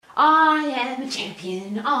I am a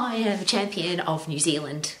champion. I am a champion of New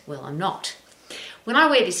Zealand. Well, I'm not. When I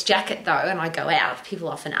wear this jacket though, and I go out, people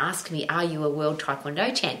often ask me, are you a world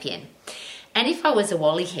taekwondo champion? And if I was a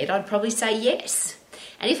wally head, I'd probably say yes.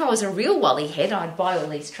 And if I was a real wally head, I'd buy all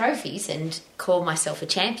these trophies and call myself a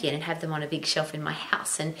champion and have them on a big shelf in my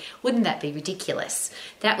house. And wouldn't that be ridiculous?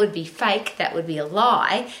 That would be fake. That would be a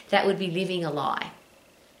lie. That would be living a lie.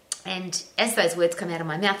 And as those words come out of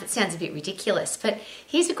my mouth, it sounds a bit ridiculous. But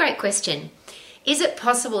here's a great question. Is it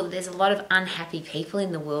possible that there's a lot of unhappy people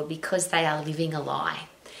in the world because they are living a lie?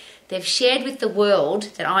 They've shared with the world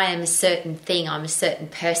that I am a certain thing, I'm a certain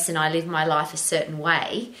person, I live my life a certain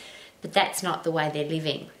way, but that's not the way they're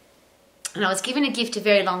living. And I was given a gift a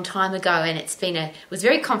very long time ago, and it was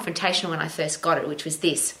very confrontational when I first got it, which was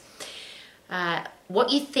this.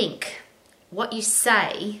 What you think, what you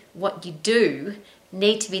say, what you do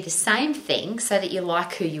need to be the same thing so that you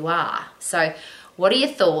like who you are. So what are your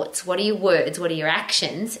thoughts? What are your words? What are your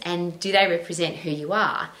actions? And do they represent who you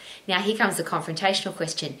are? Now, here comes the confrontational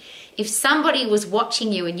question. If somebody was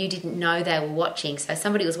watching you and you didn't know they were watching, so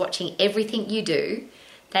somebody was watching everything you do,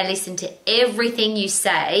 they listen to everything you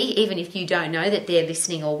say, even if you don't know that they're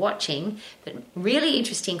listening or watching, but really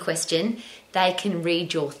interesting question, they can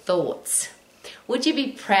read your thoughts. Would you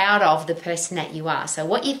be proud of the person that you are? So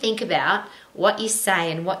what you think about, what you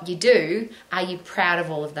say and what you do, are you proud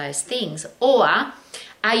of all of those things? Or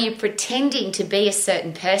are you pretending to be a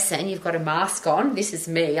certain person? You've got a mask on. This is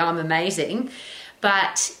me. I'm amazing.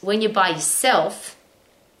 But when you're by yourself,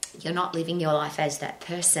 you're not living your life as that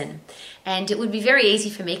person. And it would be very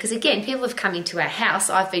easy for me because, again, people have come into our house.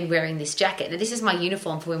 I've been wearing this jacket. Now, this is my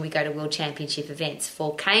uniform for when we go to World Championship events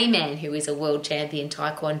for K-Man, who is a world champion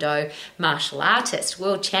Taekwondo martial artist,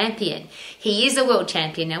 world champion. He is a world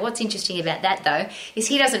champion. Now, what's interesting about that, though, is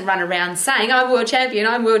he doesn't run around saying, I'm world champion,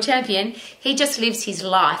 I'm world champion. He just lives his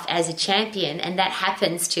life as a champion, and that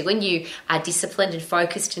happens to when you are disciplined and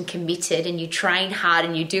focused and committed and you train hard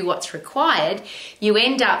and you do what's required, you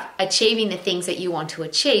end up achieving the things that you want to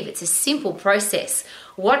achieve. It's a simple process.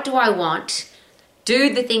 What do I want?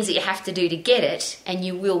 Do the things that you have to do to get it, and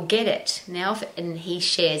you will get it. Now, and he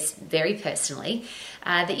shares very personally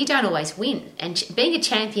that you don't always win. And being a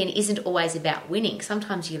champion isn't always about winning.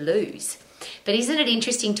 Sometimes you lose. But isn't it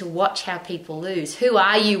interesting to watch how people lose? Who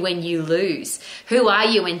are you when you lose? Who are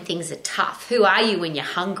you when things are tough? Who are you when you're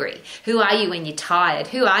hungry? Who are you when you're tired?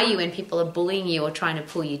 Who are you when people are bullying you or trying to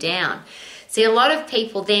pull you down? See, a lot of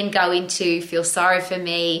people then go into feel sorry for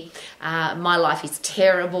me, my life is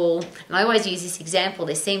terrible. And I always use this example.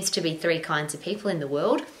 There seems to be three kinds of people in the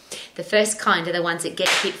world. The first kind are the ones that get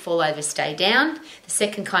hit, fall over, stay down. The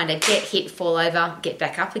second kind are get hit, fall over, get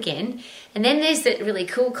back up again. And then there's that really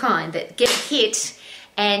cool kind that get hit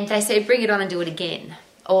and they say, bring it on and do it again.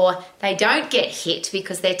 Or they don't get hit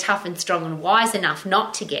because they're tough and strong and wise enough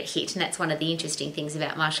not to get hit. And that's one of the interesting things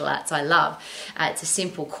about martial arts I love. It's a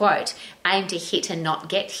simple quote, aim to hit and not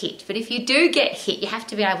get hit. But if you do get hit, you have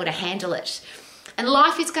to be able to handle it. And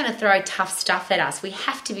life is going to throw tough stuff at us. We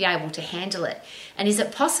have to be able to handle it. And is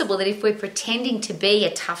it possible that if we're pretending to be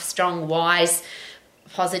a tough, strong, wise,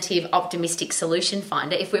 positive, optimistic solution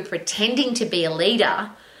finder, if we're pretending to be a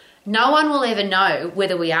leader, no one will ever know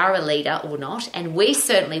whether we are a leader or not, and we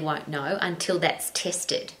certainly won't know until that's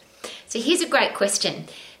tested. So here's a great question.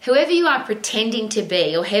 Whoever you are pretending to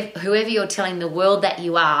be, or whoever you're telling the world that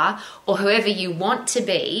you are, or whoever you want to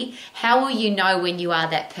be, how will you know when you are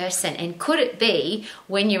that person? And could it be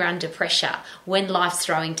when you're under pressure, when life's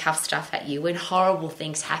throwing tough stuff at you, when horrible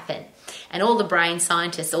things happen? And all the brain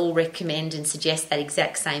scientists all recommend and suggest that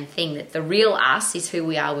exact same thing, that the real us is who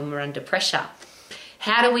we are when we're under pressure.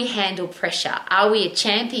 How do we handle pressure? Are we a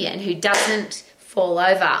champion who doesn't fall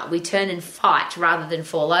over? We turn and fight rather than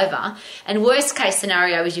fall over. And worst case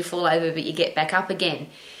scenario is you fall over but you get back up again.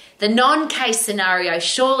 The non-case scenario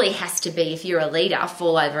surely has to be, if you're a leader,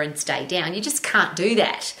 fall over and stay down. You just can't do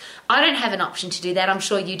that. I don't have an option to do that. I'm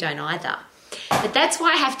sure you don't either. But that's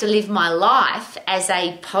why I have to live my life as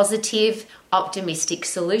a positive, optimistic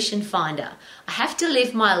solution finder. I have to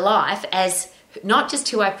live my life as not just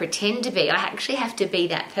who I pretend to be, I actually have to be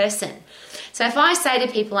that person. So if I say to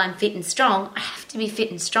people I'm fit and strong, I have to be fit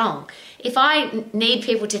and strong. If I need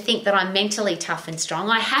people to think that I'm mentally tough and strong,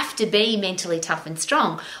 I have to be mentally tough and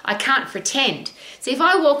strong. I can't pretend. So if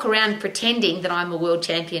I walk around pretending that I'm a world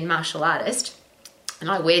champion martial artist, and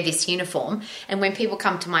I wear this uniform, and when people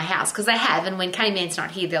come to my house, because they have, and when K-Man's not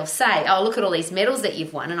here, they'll say, oh, look at all these medals that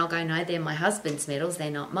you've won, and I'll go, no, they're my husband's medals, they're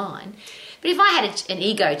not mine. But if I had an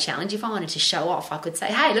ego challenge, if I wanted to show off, I could say,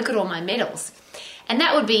 hey, look at all my medals. And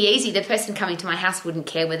that would be easy. The person coming to my house wouldn't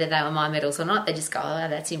care whether they were my medals or not. They just go, oh,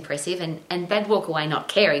 that's impressive. And they'd walk away not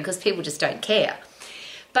caring because people just don't care.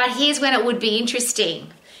 But here's when it would be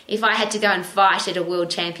interesting. If I had to go and fight at a world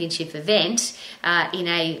championship event in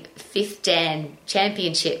a 5th Dan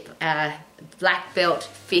championship, black belt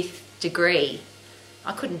 5th degree,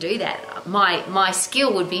 I couldn't do that. My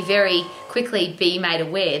skill would be very quickly be made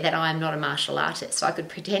aware that I am not a martial artist. So I could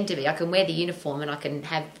pretend to be. I can wear the uniform and I can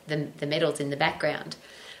have the medals in the background.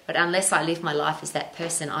 But unless I live my life as that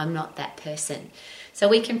person, I'm not that person. So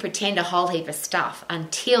we can pretend a whole heap of stuff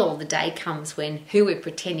until the day comes when who we're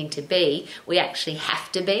pretending to be, we actually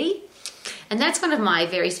have to be. And that's one of my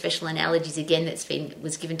very special analogies, again,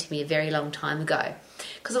 was given to me a very long time ago.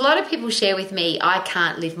 Because a lot of people share with me, I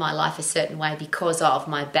can't live my life a certain way because of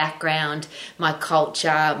my background, my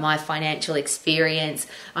culture, my financial experience,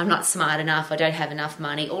 I'm not smart enough, I don't have enough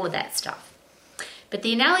money, all of that stuff. But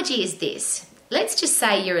the analogy is this. Let's just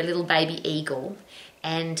say you're a little baby eagle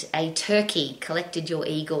and a turkey collected your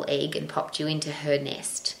eagle egg and popped you into her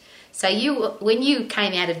nest. So when you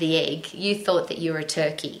came out of the egg, you thought that you were a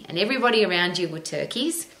turkey and everybody around you were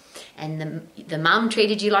turkeys. And the mum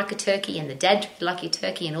treated you like a turkey and the dad treated you like a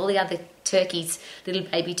turkey and all the other turkeys, little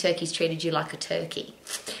baby turkeys, treated you like a turkey.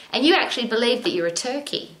 And you actually believed that you're a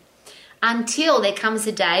turkey until there comes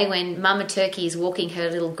a day when mama turkey is walking her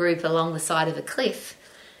little group along the side of a cliff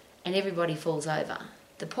and everybody falls over.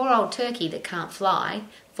 The poor old turkey that can't fly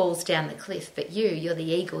falls down the cliff, but you're the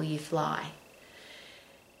eagle, you fly.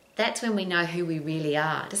 That's when we know who we really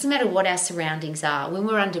are. It doesn't matter what our surroundings are. When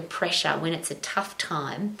we're under pressure, when it's a tough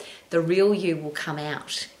time, the real you will come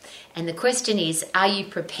out. And the question is, are you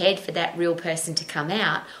prepared for that real person to come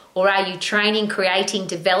out? Or are you training, creating,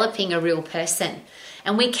 developing a real person?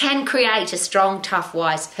 And we can create a strong, tough,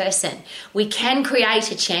 wise person. We can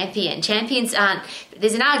create a champion. Champions aren't,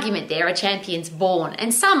 there's an argument there, a champion's born.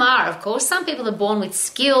 And some are, of course. Some people are born with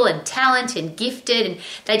skill and talent and gifted and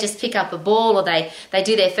they just pick up a ball or they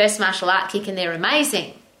do their first martial art kick and they're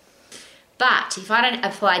amazing. But if I don't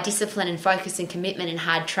apply discipline and focus and commitment and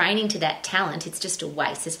hard training to that talent, it's just a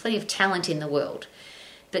waste. There's plenty of talent in the world.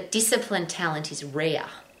 But disciplined talent is rare.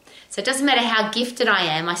 So it doesn't matter how gifted I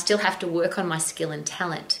am, I still have to work on my skill and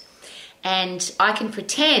talent. And I can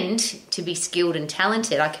pretend to be skilled and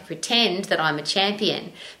talented. I can pretend that I'm a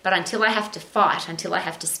champion. But until I have to fight, until I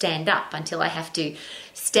have to stand up, until I have to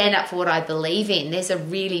stand up for what I believe in, there's a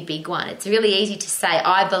really big one. It's really easy to say,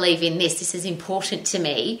 I believe in this is important to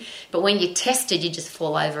me. But when you're tested, you just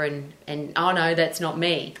fall over and oh no, that's not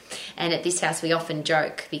me. And at this house, we often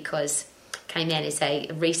joke because K-Man is a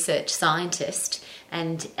research scientist.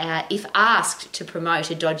 And if asked to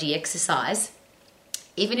promote a dodgy exercise,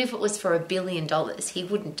 even if it was for $1 billion, he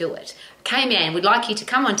wouldn't do it. K-Man, we'd like you to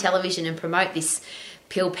come on television and promote this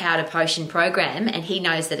pill powder potion program, and he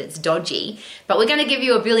knows that it's dodgy, but we're going to give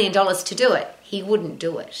you $1 billion to do it. He wouldn't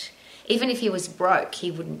do it. Even if he was broke,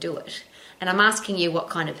 he wouldn't do it. And I'm asking you, what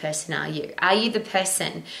kind of person are you? Are you the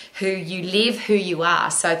person who you live who you are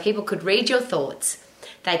so people could read your thoughts?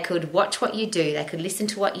 They could watch what you do, they could listen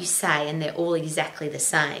to what you say, and they're all exactly the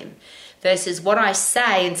same. Versus what I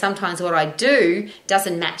say and sometimes what I do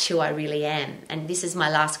doesn't match who I really am. And this is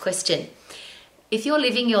my last question. If you're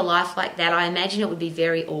living your life like that, I imagine it would be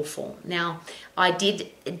very awful. Now, I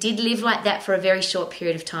did live like that for a very short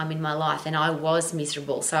period of time in my life, and I was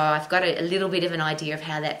miserable. So I've got a little bit of an idea of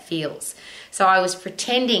how that feels. So I was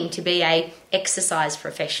pretending to be a exercise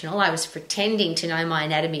professional. I was pretending to know my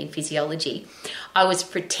anatomy and physiology. I was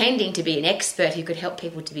pretending to be an expert who could help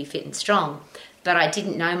people to be fit and strong. But I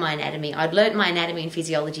didn't know my anatomy. I'd learnt my anatomy and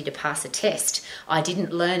physiology to pass a test. I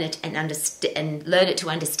didn't learn it and learn it to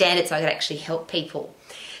understand it so I could actually help people.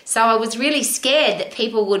 So I was really scared that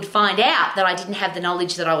people would find out that I didn't have the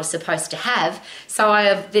knowledge that I was supposed to have.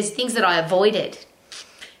 So there's things that I avoided.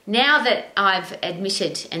 Now that I've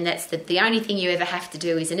admitted, and that's the only thing you ever have to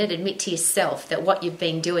do, isn't it? Admit to yourself that what you've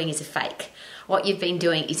been doing is a fake. What you've been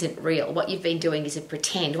doing isn't real. What you've been doing is a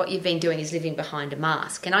pretend. What you've been doing is living behind a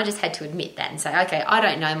mask. And I just had to admit that and say, okay, I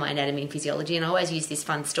don't know my anatomy and physiology. And I always use this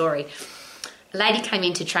fun story. A lady came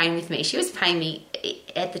in to train with me. She was paying me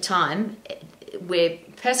at the time where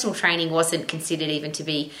personal training wasn't considered even to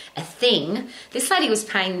be a thing. This lady was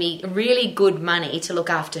paying me really good money to look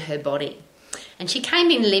after her body. And she came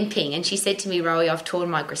in limping and she said to me, Rowie, I've torn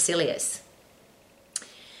my gracilis.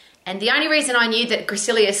 And the only reason I knew that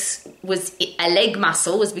gracilis was a leg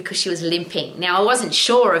muscle was because she was limping. Now, I wasn't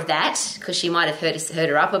sure of that because she might have hurt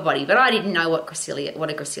her upper body, but I didn't know what a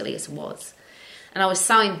gracilis was. And I was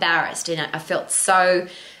so embarrassed and I felt so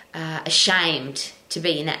ashamed to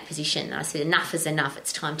be in that position. I said, enough is enough.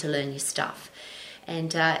 It's time to learn your stuff.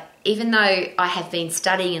 And even though I have been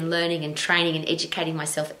studying and learning and training and educating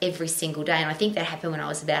myself every single day, and I think that happened when I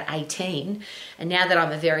was about 18, and now that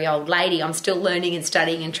I'm a very old lady, I'm still learning and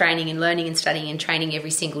studying and training and learning and studying and training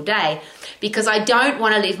every single day, because I don't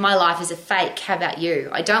want to live my life as a fake. How about you?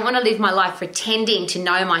 I don't want to live my life pretending to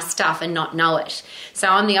know my stuff and not know it. So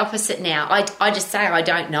I'm the opposite now. I just say I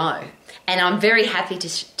don't know. And I'm very happy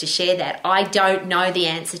to share that. I don't know the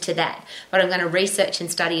answer to that, but I'm going to research and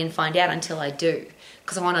study and find out until I do,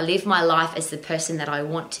 because I want to live my life as the person that I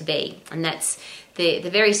want to be. And that's the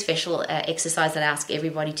very special exercise that I ask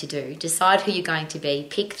everybody to do. Decide who you're going to be.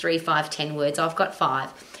 Pick 3, 5, 10 words. I've got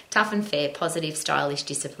 5. Tough and fair, positive, stylish,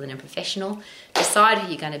 disciplined and professional. Decide who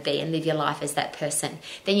you're going to be and live your life as that person.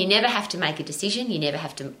 Then you never have to make a decision. You never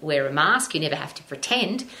have to wear a mask. You never have to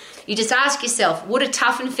pretend. You just ask yourself, would a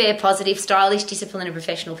tough and fair, positive, stylish, disciplined and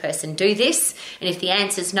professional person do this? And if the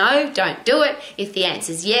answer's no, don't do it. If the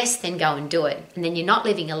answer's yes, then go and do it. And then you're not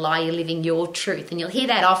living a lie, you're living your truth. And you'll hear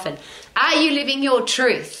that often. Are you living your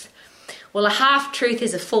truth? Well, a half-truth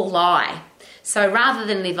is a full lie. So rather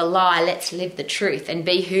than live a lie, let's live the truth and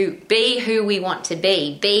be who we want to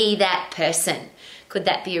be. Be that person. Could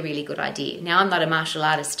that be a really good idea? Now, I'm not a martial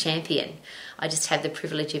artist champion. I just have the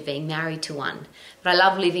privilege of being married to one. But I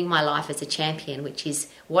love living my life as a champion, which is,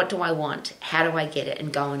 what do I want? How do I get it?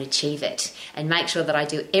 And go and achieve it. And make sure that I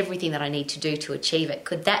do everything that I need to do to achieve it.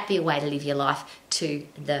 Could that be a way to live your life to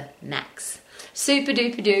the max? Super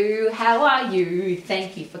duper doo, how are you?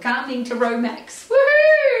 Thank you for coming to Romax. Woo!